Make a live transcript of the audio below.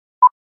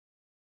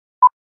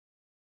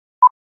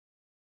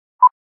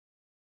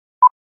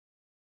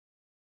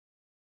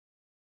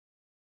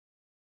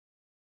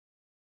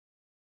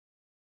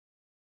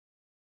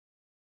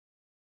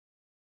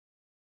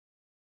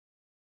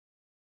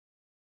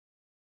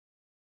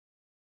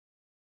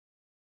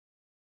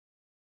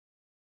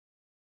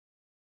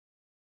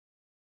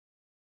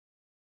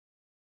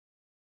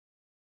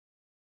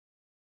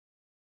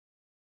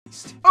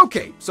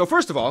Okay, so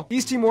first of all,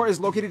 East Timor is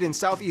located in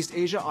Southeast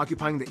Asia,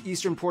 occupying the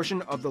eastern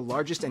portion of the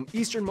largest and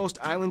easternmost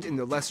island in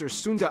the Lesser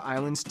Sunda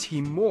Islands,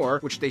 Timor,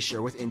 which they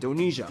share with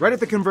Indonesia. Right at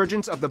the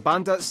convergence of the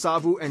Banda,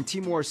 Savu, and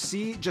Timor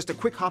Sea, just a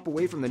quick hop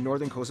away from the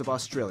northern coast of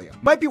Australia.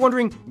 Might be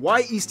wondering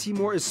why East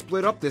Timor is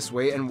split up this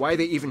way and why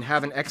they even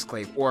have an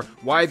exclave, or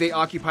why they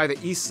occupy the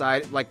east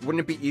side. Like, wouldn't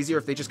it be easier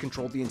if they just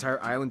controlled the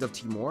entire island of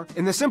Timor?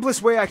 In the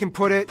simplest way I can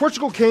put it,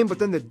 Portugal came, but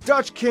then the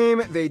Dutch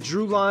came, they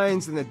drew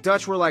lines, and the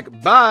Dutch were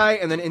like, bye,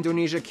 and then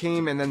Indonesia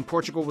came, and then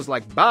Portugal was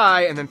like,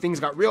 bye, and then things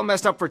got real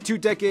messed up for 2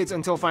 decades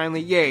until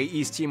finally, yay,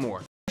 East Timor.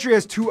 The country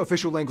has 2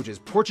 official languages,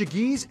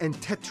 Portuguese and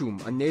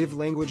Tetum, a native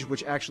language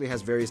which actually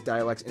has various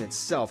dialects in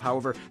itself.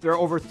 However, there are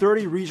over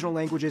 30 regional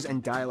languages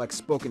and dialects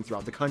spoken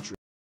throughout the country.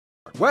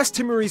 West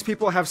Timorese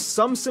people have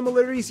some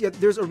similarities, yet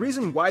there's a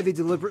reason why they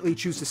deliberately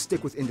choose to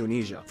stick with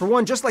Indonesia. For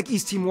one, just like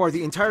East Timor,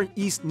 the entire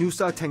East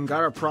Nusa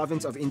Tenggara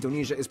province of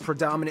Indonesia is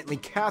predominantly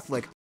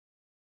Catholic.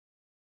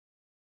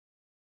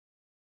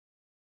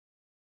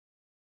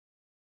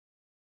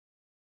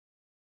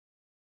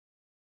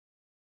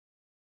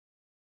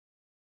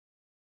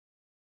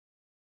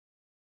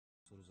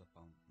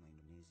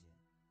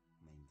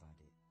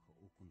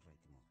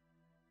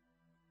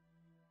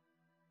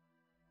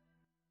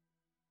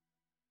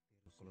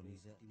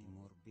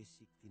 Timor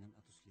basic tinan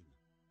atus lima.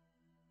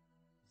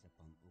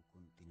 Japang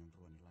ukun tinan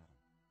ruan larang.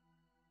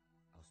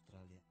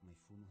 Australia may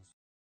funo.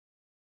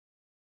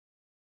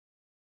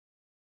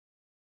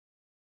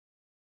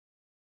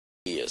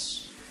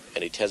 Yes,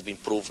 and it has been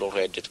proved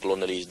already that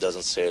colonialism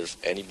doesn't serve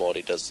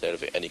anybody, doesn't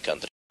serve any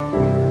country.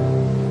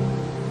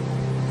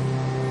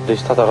 They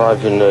start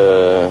arriving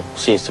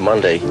since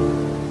Monday.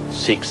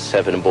 6,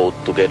 7 boats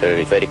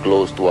together, very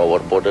close to our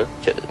border.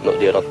 No,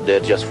 they are not there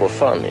just for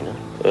fun, you know.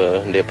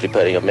 They're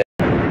preparing a.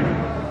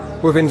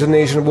 With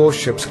Indonesian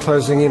warships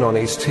closing in on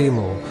East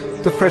Timor,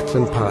 the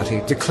Fretland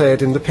Party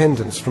declared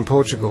independence from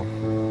Portugal.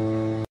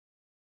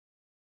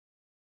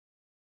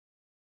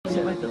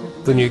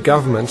 The new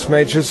government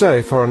made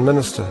José foreign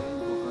minister.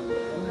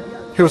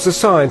 He was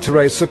assigned to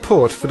raise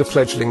support for the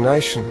fledgling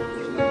nation.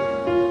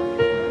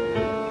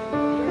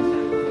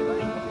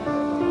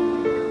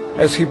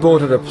 As he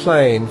boarded a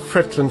plane,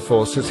 Fretland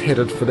forces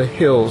headed for the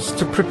hills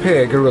to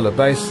prepare guerrilla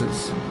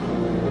bases.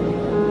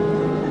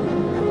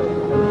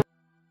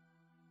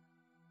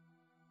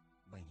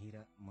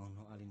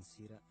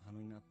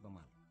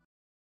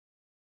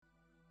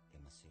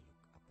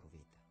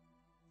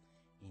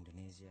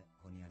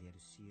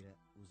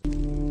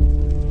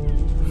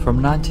 From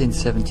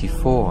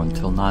 1974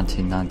 until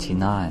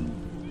 1999,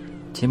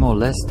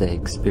 Timor-Leste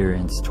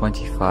experienced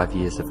 25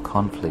 years of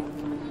conflict.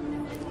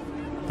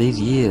 These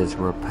years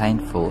were a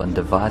painful and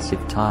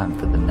divisive time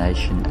for the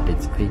nation and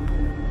its people.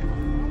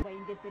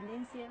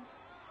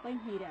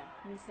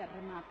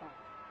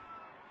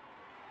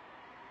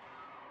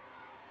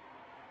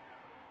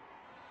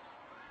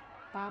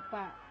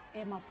 Papa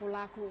ema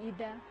polaco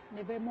ida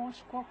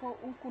nebemos coco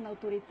ukun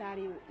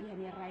autoritário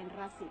e rain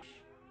racis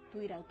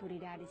tuira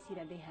autoridade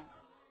siradeha.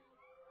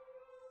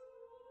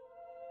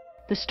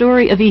 The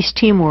story of East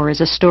Timor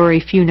is a story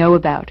few know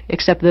about,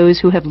 except those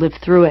who have lived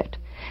through it.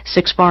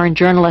 6 foreign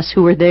journalists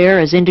who were there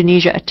as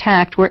Indonesia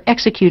attacked were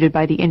executed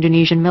by the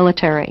Indonesian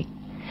military.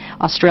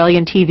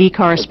 Australian TV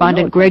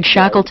correspondent Greg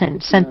Shackleton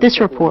sent this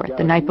report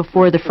the night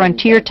before the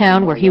frontier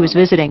town where he was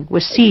visiting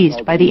was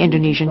seized by the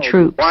Indonesian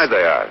troops. Why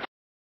they are?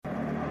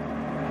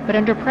 But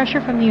under pressure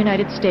from the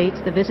United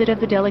States, the visit of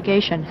the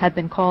delegation had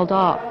been called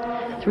off.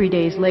 3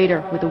 days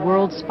later, with the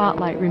world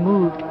spotlight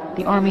removed,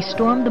 the army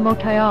stormed the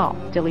Motayal,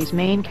 Dili's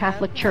main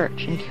Catholic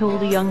church, and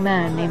killed a young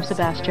man named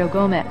Sebastião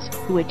Gomes,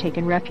 who had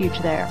taken refuge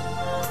there.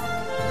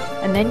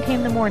 And then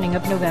came the morning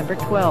of November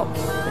 12th,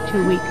 the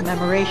 2-week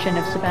commemoration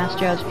of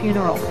Sebastião's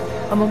funeral.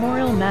 A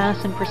memorial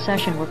mass and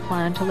procession were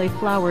planned to lay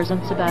flowers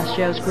on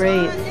Sebastião's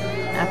grave.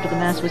 After the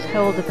mass was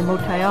held at the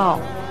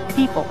Motayal,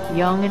 people,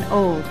 young and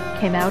old,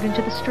 came out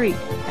into the street,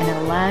 and in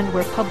a land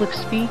where public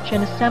speech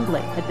and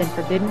assembly had been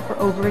forbidden for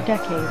over a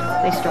decade,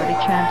 they started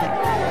chanting.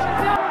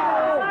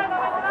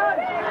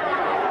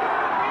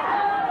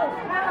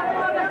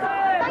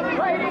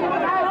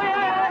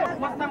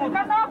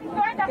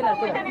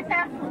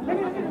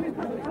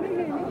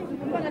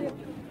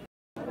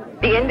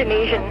 The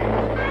Indonesian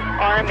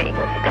army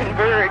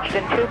converged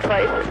in 2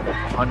 places.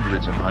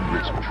 Hundreds and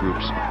hundreds of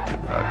troops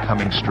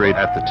coming straight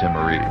at the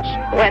Timorese.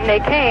 When they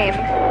came,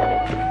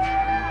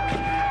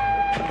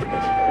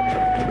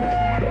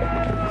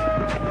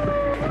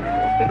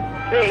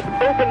 they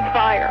opened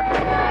fire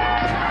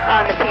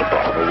on the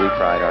people. Well, we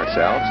pride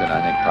ourselves, and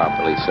I think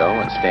properly so,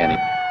 in standing.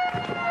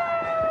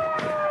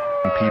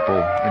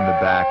 People in the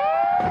back,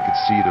 I could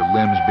see their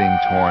limbs being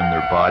torn,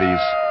 their bodies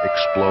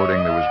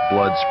exploding. There was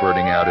blood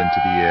spurting out into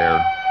the air,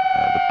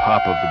 the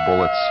pop of the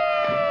bullets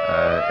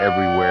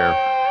everywhere.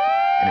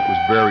 And it was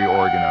very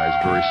organized,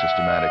 very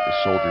systematic. The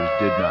soldiers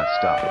did not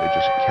stop. They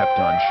just kept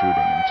on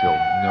shooting until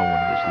no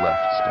one was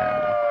left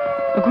standing.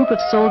 A group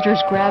of soldiers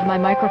grabbed my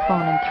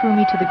microphone and threw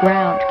me to the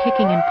ground,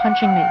 kicking and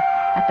punching me.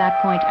 At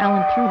that point,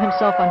 Alan threw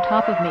himself on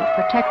top of me,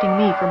 protecting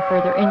me from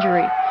further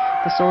injury.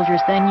 The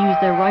soldiers then used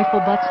their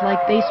rifle butts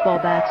like baseball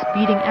bats,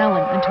 beating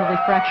Alan until they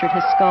fractured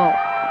his skull.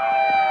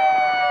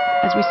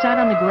 As we sat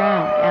on the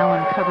ground,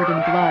 Alan covered in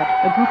blood,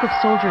 a group of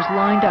soldiers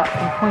lined up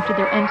and pointed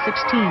their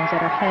M16s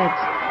at our heads.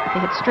 They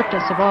had stripped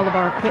us of all of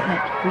our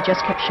equipment. We just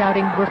kept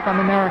shouting, "We're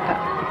from America."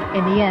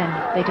 In the end,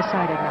 they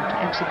decided not to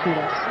execute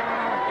us.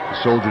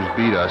 The soldiers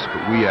beat us,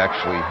 but we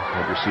actually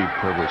had received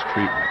privileged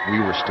treatment.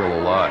 We were still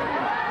alive.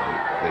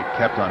 They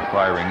kept on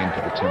firing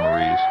into the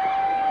Timorese.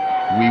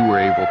 We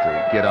were able to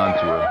get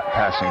onto a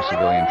passing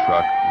civilian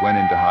truck, went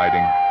into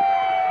hiding,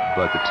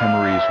 but the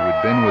Timorese who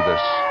had been with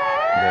us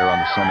there on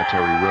the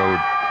cemetery road,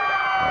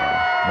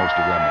 most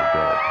of them were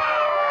dead.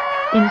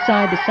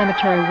 Inside the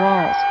cemetery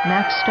walls,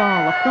 Max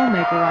Stahl, a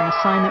filmmaker on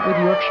assignment with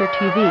Yorkshire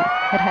TV,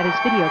 had had his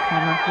video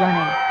camera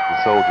running.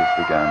 The soldiers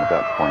began at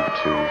that point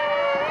to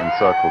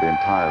encircle the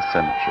entire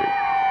cemetery.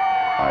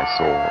 I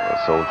saw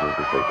soldiers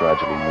as they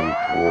gradually moved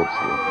towards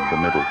the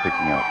middle,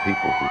 picking out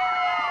people who...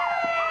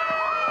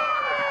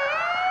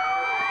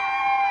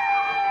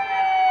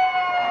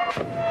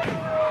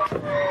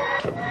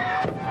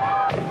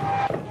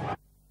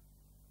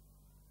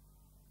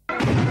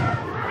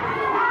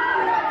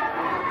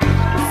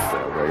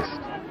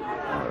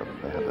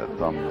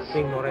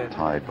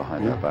 tied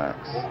behind their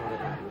backs,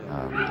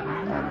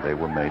 and they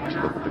were made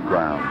to look at the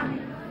ground,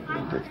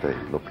 and if they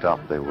looked up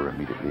they were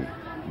immediately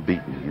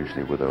beaten,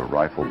 usually with a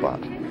rifle butt.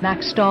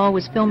 Max Stahl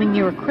was filming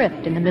near a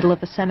crypt in the middle of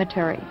the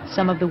cemetery.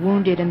 Some of the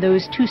wounded and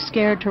those too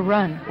scared to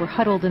run were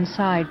huddled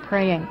inside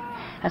praying.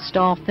 As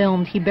Stahl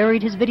filmed, he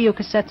buried his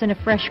videocassettes in a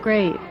fresh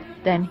grave.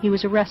 Then he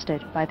was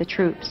arrested by the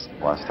troops.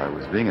 Whilst I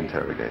was being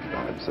interrogated,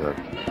 I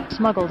observed.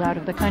 Smuggled out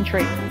of the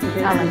country.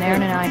 Alan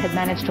Nairn and I had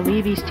managed to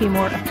leave East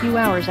Timor a few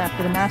hours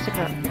after the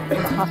massacre.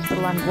 In the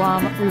hospital on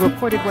Guam, we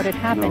reported what had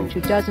happened to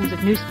dozens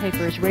of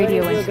newspapers,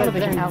 radio, and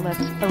television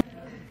outlets. I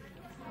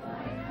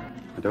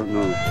don't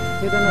know.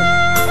 You don't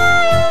know.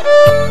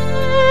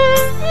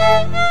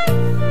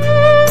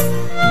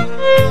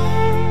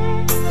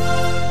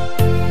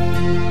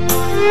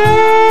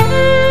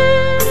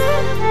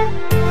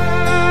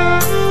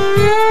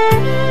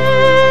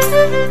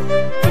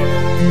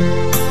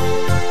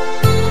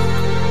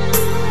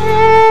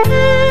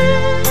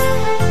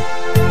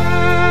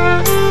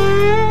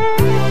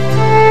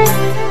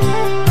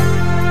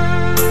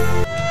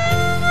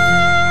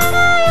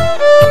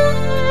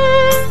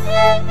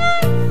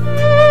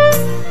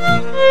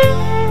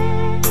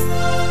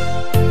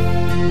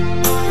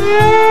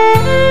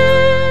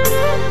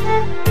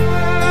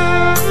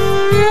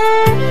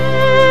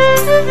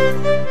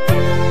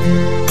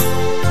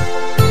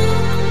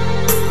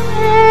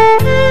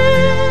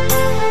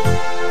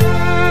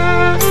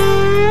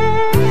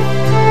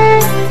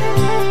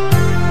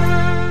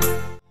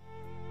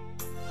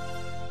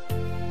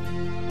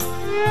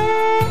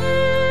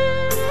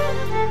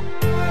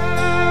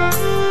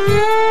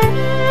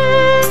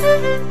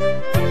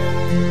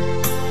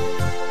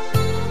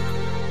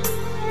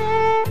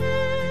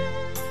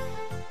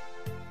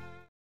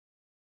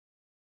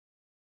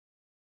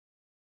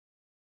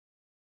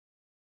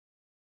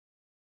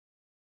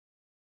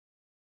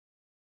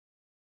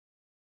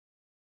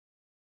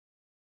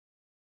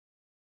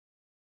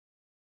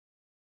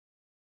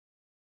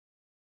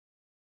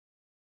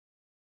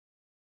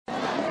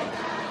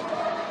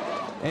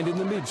 And in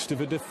the midst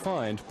of a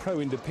defiant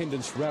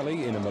pro-independence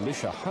rally in a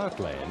militia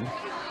heartland,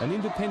 an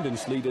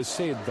independence leader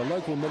said the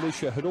local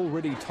militia had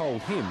already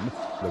told him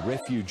the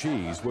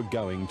refugees were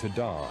going to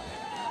die.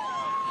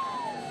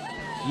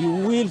 You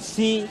will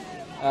see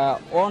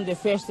on the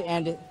 1st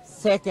and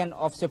 2nd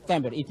of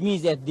September. It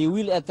means that they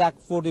will attack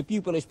for the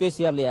people,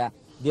 especially the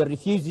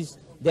refugees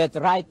that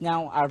right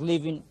now are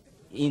living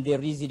in the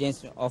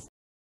residence of.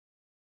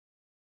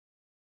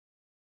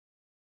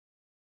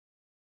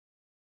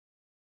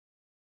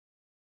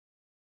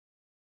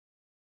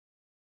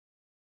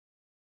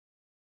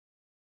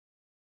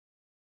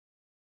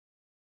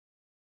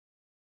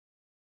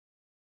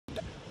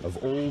 Of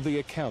all the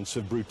accounts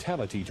of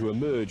brutality to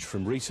emerge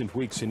from recent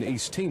weeks in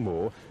East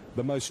Timor,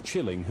 the most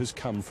chilling has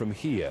come from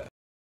here.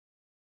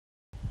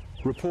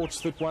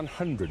 Reports that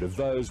 100 of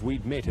those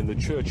we'd met in the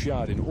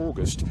churchyard in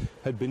August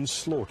had been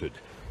slaughtered.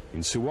 In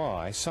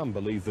Suai, some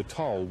believe the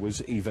toll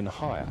was even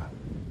higher.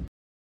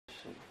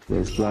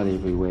 There's blood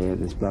everywhere,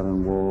 there's blood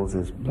on walls,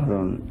 there's blood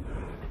on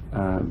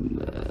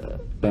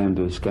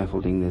bamboo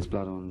scaffolding, there's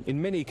blood on...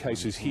 In many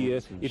cases here,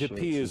 it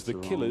appears the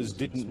killers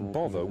didn't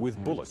bother with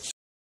bullets.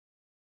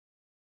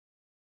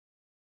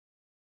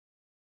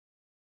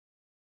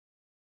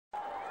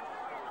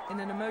 In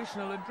an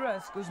emotional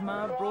address,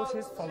 Guzmão brought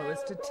his followers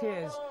to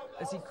tears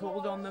as he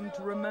called on them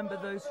to remember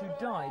those who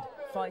died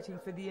fighting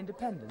for the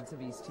independence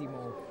of East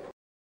Timor.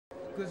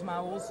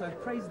 Guzmão also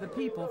praised the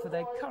people for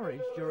their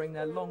courage during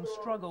their long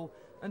struggle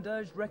and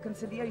urged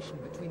reconciliation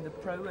between the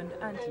pro- and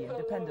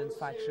anti-independence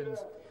factions.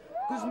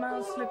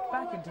 Guzmão slipped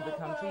back into the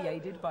country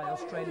aided by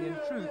Australian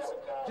troops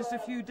just a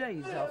few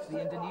days after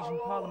the Indonesian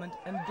parliament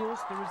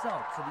endorsed the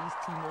results of East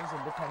Timor's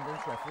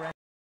independence referendum.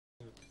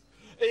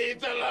 It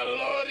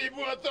Italori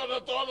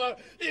buatona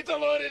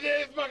Italori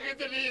def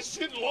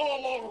magdalisin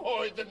lolong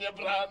hoiten ja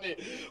brani.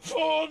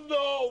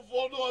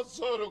 Fono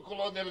asoro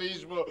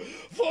kolonialismo.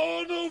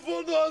 Fono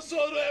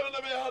asoro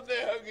even me hande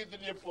hangit in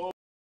je po.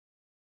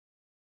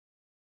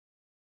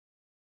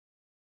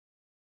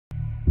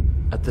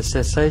 At the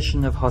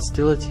cessation of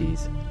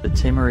hostilities, the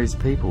Timorese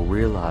people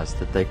realized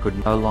that they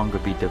could no longer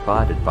be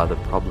divided by the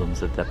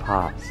problems of their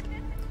past.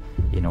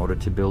 In order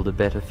to build a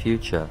better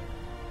future,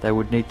 they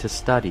would need to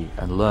study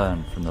and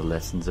learn from the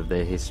lessons of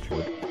their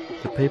history.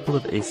 The people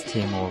of East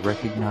Timor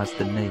recognized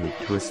the need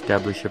to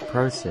establish a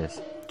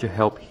process to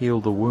help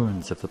heal the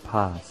wounds of the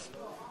past.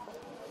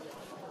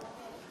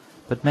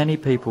 But many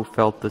people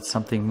felt that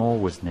something more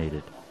was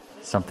needed,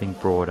 something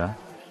broader,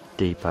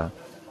 deeper,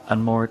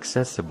 and more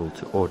accessible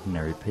to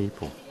ordinary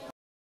people.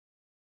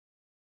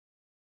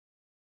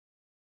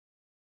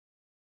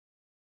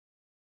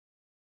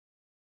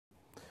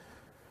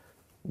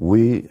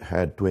 We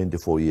had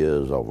 24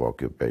 years of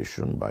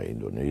occupation by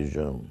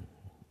Indonesia.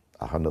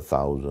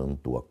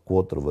 100,000 to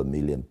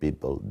 250,000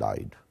 people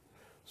died.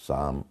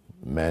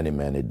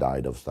 Many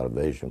died of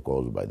starvation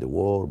caused by the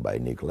war, by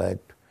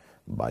neglect,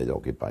 by the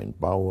occupying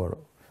power.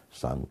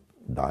 Some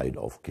died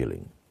of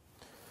killing.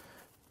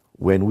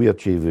 When we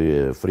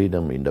achieved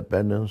freedom,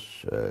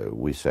 independence,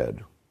 we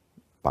said,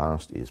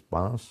 past is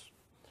past.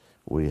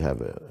 We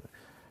have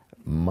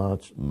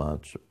much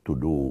to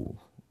do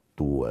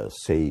to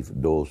save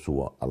those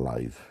who are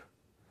alive,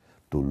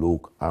 to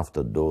look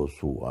after those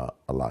who are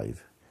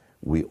alive.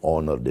 We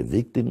honor the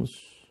victims.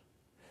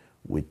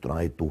 We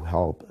try to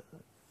help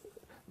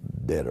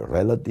their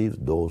relatives,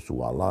 those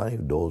who are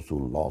alive, those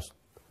who lost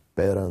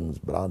parents,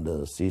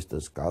 brothers,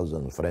 sisters,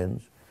 cousins,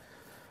 friends.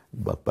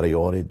 But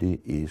priority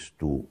is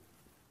to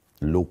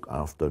look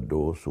after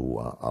those who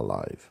are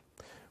alive.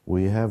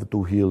 We have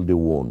to heal the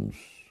wounds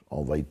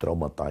of a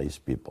traumatized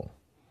people,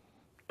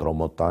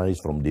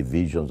 traumatized from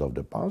divisions of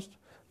the past,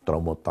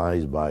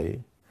 traumatized by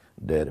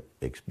their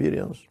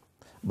experience,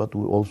 but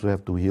we also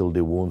have to heal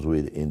the wounds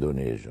with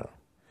Indonesia.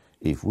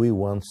 If we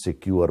want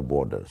secure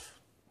borders,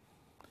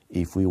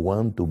 if we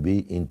want to be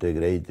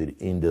integrated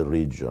in the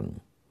region,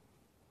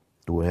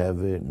 to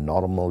have a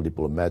normal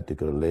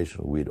diplomatic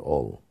relation with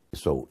all.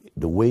 So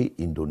the way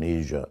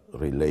Indonesia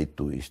relate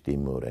to East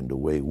Timor and the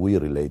way we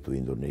relate to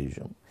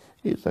Indonesia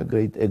is a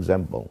great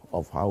example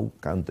of how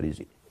countries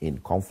in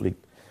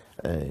conflict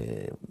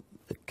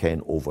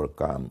can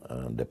overcome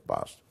the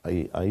past.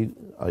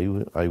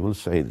 I will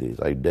say this,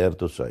 I dare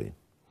to say,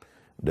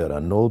 there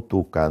are no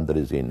two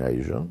countries in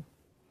Asia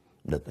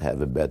that have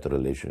a better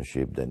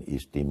relationship than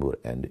East Timor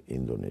and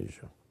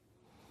Indonesia.